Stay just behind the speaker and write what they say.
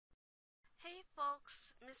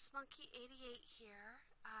folks, Miss Monkey 88 here.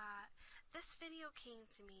 This video came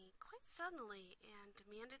to me quite suddenly and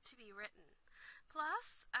demanded to be written.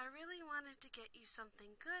 Plus, I really wanted to get you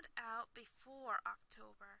something good out before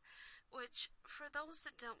October, which, for those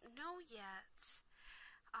that don't know yet,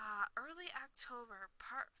 early October,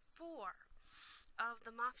 part 4 of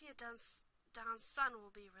the Mafia Don's Son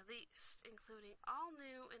will be released, including all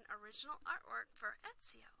new and original artwork for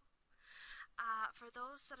Ezio. For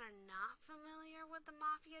those that are not familiar with the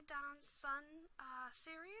Mafia Don's Son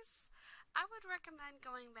series, I would recommend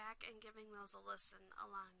going back and giving those a listen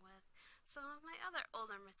along with some of my other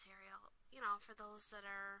older material, for those that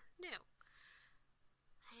are new.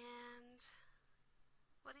 And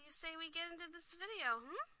what do you say we get into this video,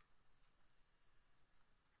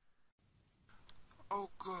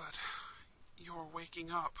 Oh, good. You're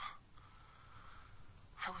waking up.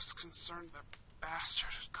 I was concerned that bastard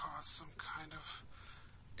had caused some kind of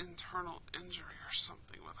internal injury or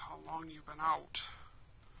something with how long you've been out.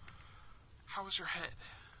 How is your head?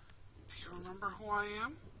 Do you remember who I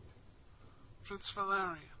am? Prince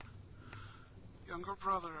Valerian, younger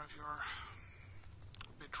brother of your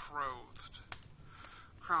betrothed,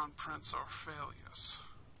 Crown Prince Orpheus.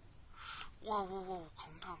 Whoa,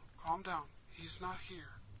 calm down. He's not here.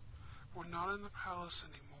 We're not in the palace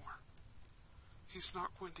anymore. He's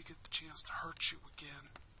not going to get the chance to hurt you again.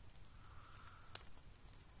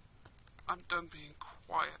 I'm done being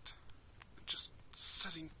quiet and just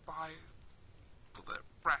sitting by while that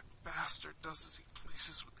rat bastard does as he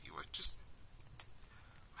pleases with you.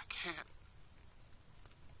 I can't.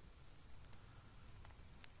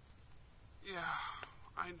 Yeah,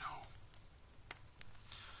 I know.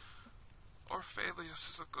 Orpheus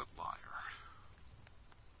is a good liar.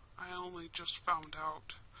 I only just found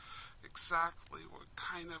out exactly what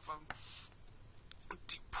kind of a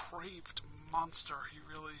depraved monster he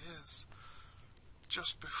really is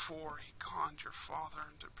just before he conned your father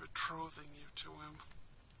into betrothing you to him.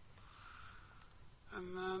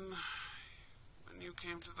 And then, when you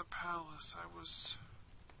came to the palace, I was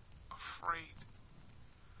afraid.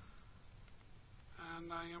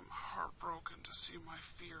 And I am heartbroken to see my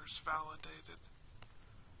fears validated.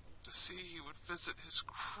 To see he would visit his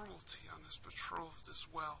cruelty on his betrothed as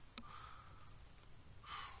well.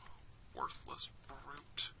 Worthless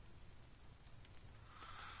brute.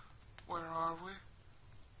 Where are we?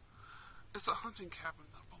 It's a hunting cabin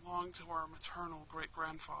that belonged to our maternal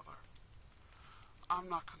great-grandfather. I'm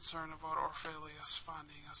not concerned about Orpheus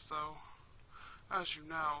finding us, though. As you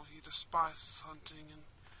know, he despises hunting, and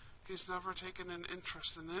he's never taken an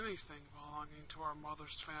interest in anything belonging to our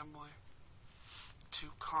mother's family.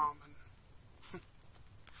 Too common.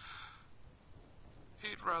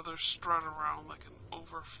 He'd rather strut around like an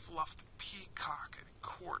overfluffed peacock at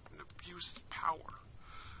court and abuse his power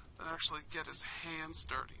than actually get his hands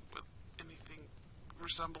dirty with anything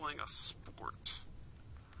resembling a sport.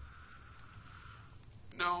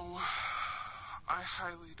 No, I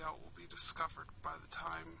highly doubt we'll be discovered by the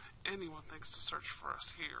time anyone thinks to search for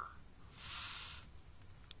us here.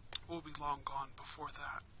 We'll be long gone before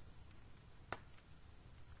that.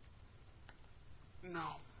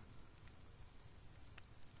 No.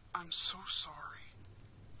 I'm so sorry.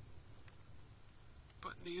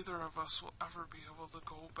 But neither of us will ever be able to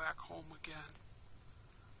go back home again.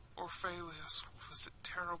 Orpheus will visit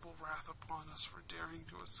terrible wrath upon us for daring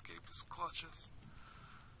to escape his clutches.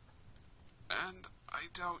 And I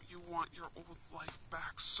doubt you want your old life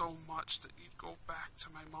back so much that you'd go back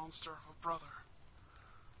to my monster of a brother.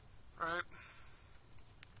 Right?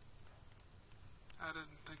 I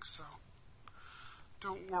didn't think so.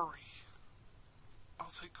 Don't worry. I'll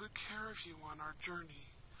take good care of you on our journey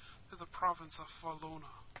to the province of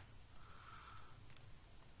Valona.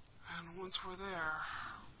 And once we're there,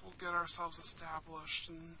 we'll get ourselves established,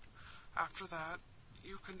 and after that,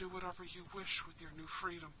 you can do whatever you wish with your new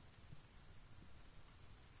freedom.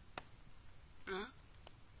 Eh?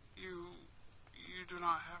 You do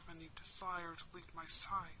not have any desire to leave my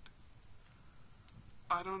side.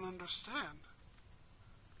 I don't understand.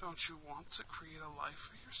 Don't you want to create a life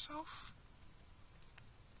for yourself?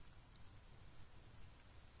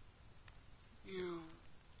 You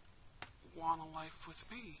want a life with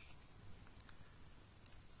me?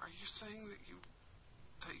 Are you saying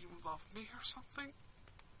that you love me or something?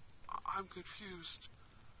 I'm confused.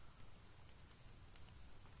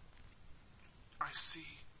 I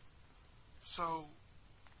see. So,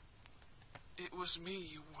 it was me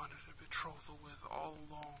you wanted a betrothal with all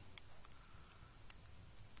along.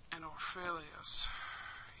 And Orpheus,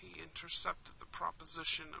 he intercepted the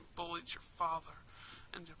proposition and bullied your father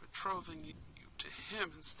into betrothing you to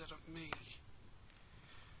him instead of me.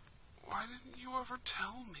 Why didn't you ever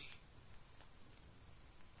tell me?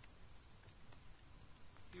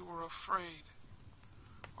 You were afraid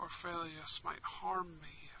Orpheus might harm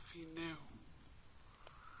me if he knew.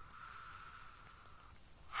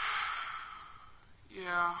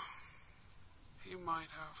 Yeah, he might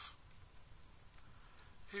have.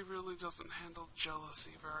 He really doesn't handle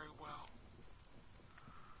jealousy very well.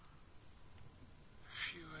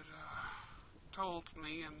 If you had told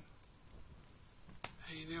me and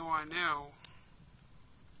he knew I knew,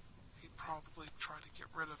 he'd probably try to get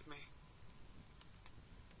rid of me.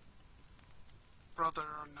 Brother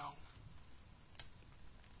or no.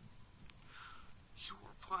 You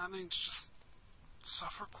were planning to just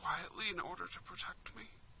suffer quietly in order to protect me?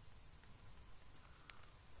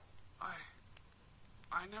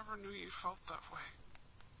 I never knew you felt that way.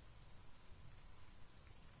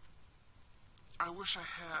 I wish I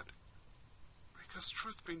had, because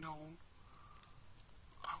truth be known,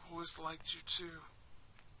 I've always liked you too.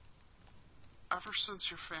 Ever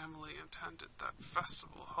since your family attended that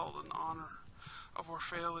festival held in honor of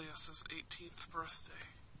Orpheus' 18th birthday,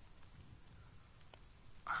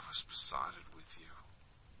 I was besotted with you.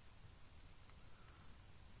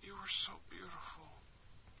 You were so beautiful,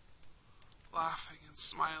 laughing and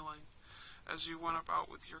smiling as you went about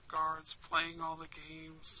with your guards playing all the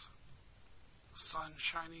games, the sun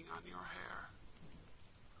shining on your hair.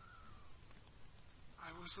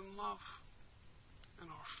 I was in love, and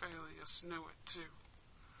Orpheus knew it too.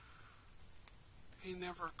 He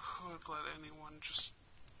never could let anyone just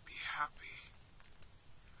be happy.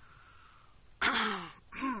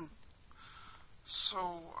 So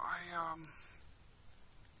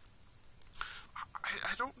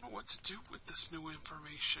I don't know what to do with this new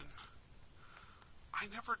information. I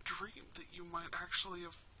never dreamed that you might actually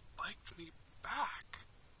have liked me back.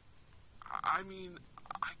 I mean,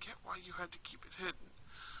 I get why you had to keep it hidden.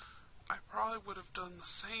 I probably would have done the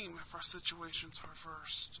same if our situations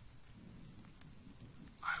reversed.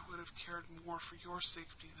 I would have cared more for your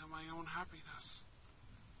safety than my own happiness.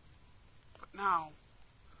 But now,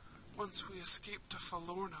 once we escape to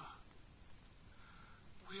Falorna,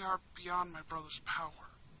 we are beyond my brother's power.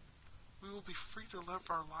 We will be free to live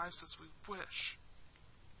our lives as we wish.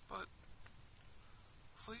 But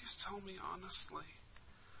please tell me honestly,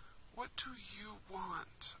 what do you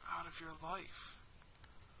want out of your life?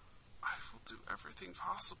 I will do everything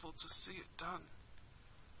possible to see it done.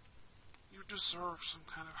 You deserve some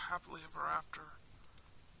kind of happily ever after,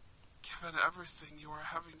 given everything you are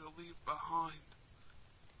having to leave behind.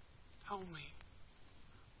 Tell me,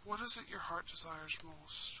 what is it your heart desires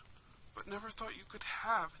most, but never thought you could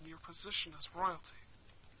have in your position as royalty?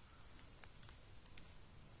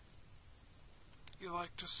 You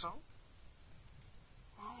like to sew?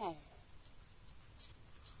 Oh.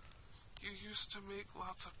 You used to make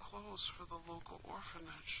lots of clothes for the local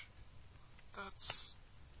orphanage. That's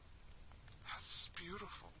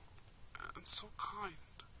beautiful and so kind.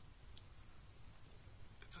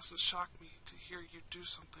 It doesn't shock me to hear you do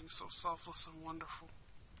something so selfless and wonderful.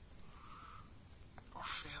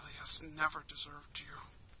 Orpheus never deserved you.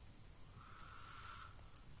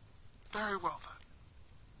 Very well then.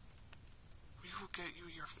 We will get you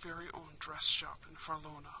your very own dress shop in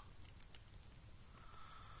Falorna.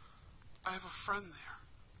 I have a friend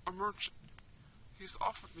there, a merchant. He's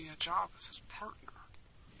offered me a job as his partner.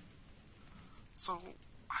 So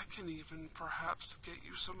I can even perhaps get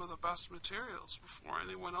you some of the best materials before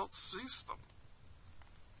anyone else sees them.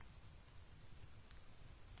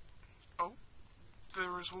 Oh,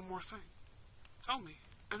 there is one more thing. Tell me,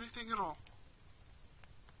 anything at all.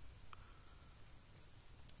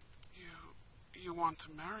 You want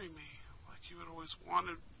to marry me like you had always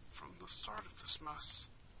wanted from the start of this mess.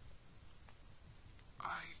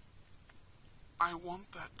 I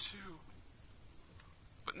want that too,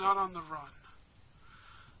 but not on the run.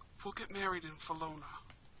 We'll get married in Falorna.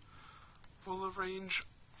 We'll arrange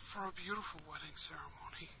for a beautiful wedding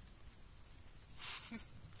ceremony.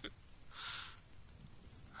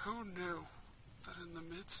 Who knew that in the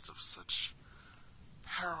midst of such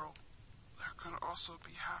peril, there could also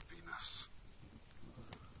be happiness?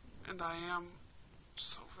 And I am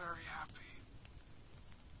so very happy.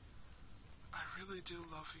 I really do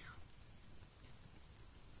love you.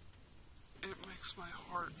 It makes my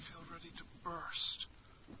heart feel ready to burst.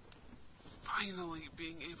 Finally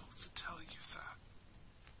being able to tell you that.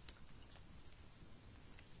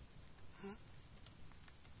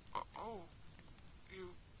 Oh,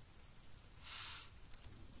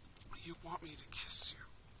 you want me to kiss you?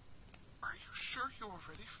 Are you sure you are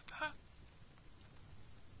ready for that?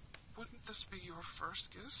 Wouldn't this be your first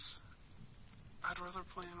kiss? I'd rather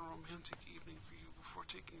plan a romantic evening for you before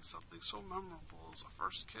taking something so memorable as a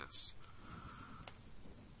first kiss.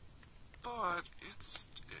 But it's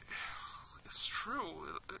true.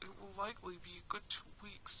 It will likely be a good 2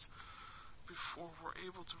 weeks before we're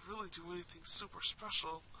able to really do anything super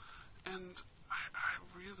special. And I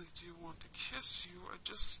really do want to kiss you. I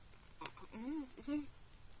just...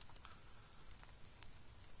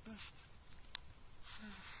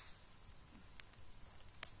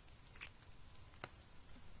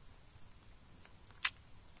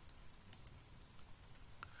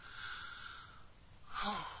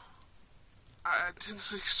 Oh, I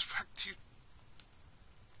didn't expect you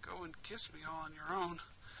to go and kiss me all on your own.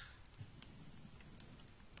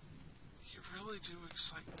 You really do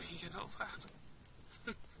excite me, you know that?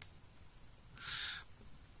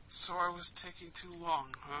 So I was taking too long,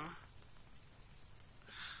 huh?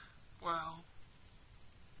 Well,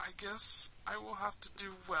 I guess I will have to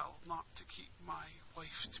do well not to keep my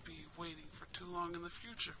wife to be waiting for too long in the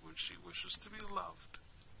future when she wishes to be loved.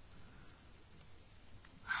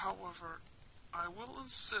 However, I will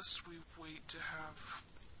insist we wait to have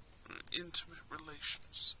intimate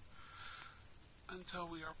relations until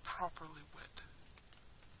we are properly wed.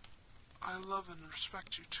 I love and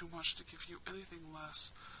respect you too much to give you anything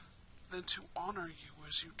less than to honor you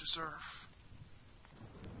as you deserve.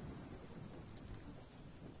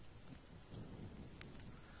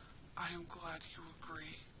 I am glad you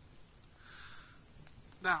agree.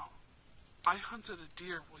 Now, I hunted a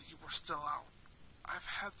deer while you were still out. I've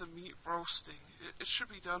had the meat roasting. It should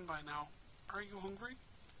be done by now. Are you hungry?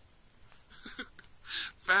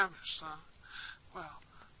 Famished, huh? Well,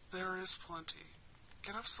 there is plenty.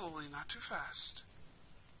 Get up slowly, not too fast.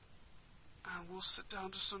 And we'll sit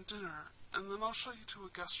down to some dinner, and then I'll show you to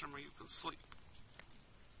a guest room where you can sleep.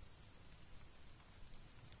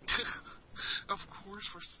 Of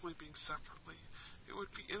course we're sleeping separately. It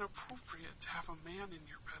would be inappropriate to have a man in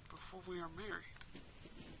your bed before we are married.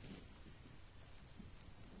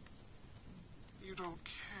 You don't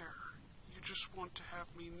care. You just want to have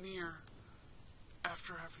me near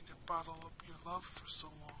after having to bottle up your love for so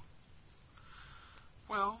long.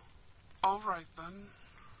 Well, all right then.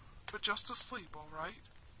 But just to sleep, all right?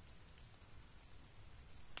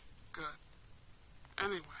 Good.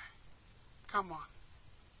 Anyway, come on.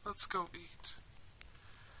 Let's go eat.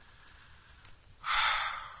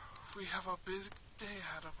 We have a big day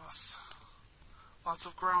ahead of us. Lots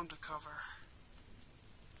of ground to cover.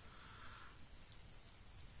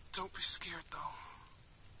 Don't be scared, though.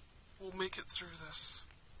 We'll make it through this.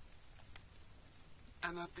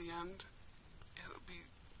 And at the end, it'll be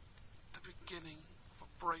the beginning of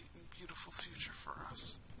a bright and beautiful future for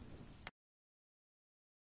us.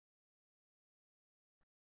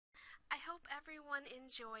 I hope everyone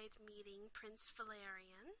enjoyed meeting Prince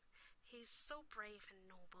Valerian. He's so brave and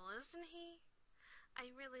noble, isn't he?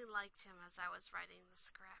 I really liked him as I was writing the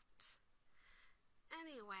script.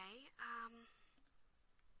 Anyway,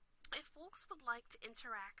 if folks would like to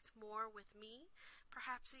interact more with me,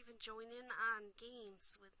 perhaps even join in on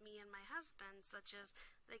games with me and my husband, such as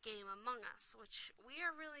the game Among Us, which we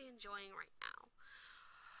are really enjoying right now,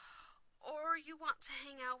 or you want to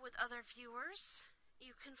hang out with other viewers,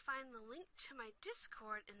 you can find the link to my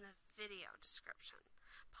Discord in the video description.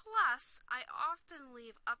 Plus, I often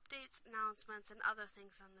leave updates, announcements, and other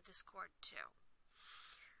things on the Discord too.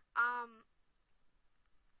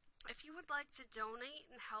 If you would like to donate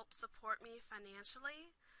and help support me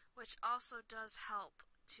financially, which also does help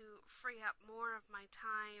to free up more of my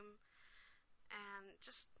time and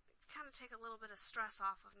just kind of take a little bit of stress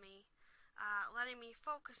off of me, letting me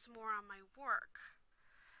focus more on my work.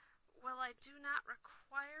 While I do not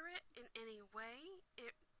require it in any way,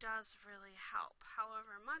 it does really help.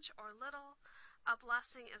 However much or little, a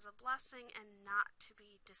blessing is a blessing and not to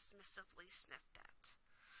be dismissively sniffed at.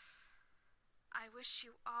 I wish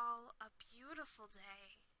you all a beautiful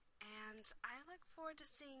day, and I look forward to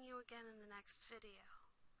seeing you again in the next video.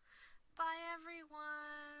 Bye,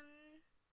 everyone!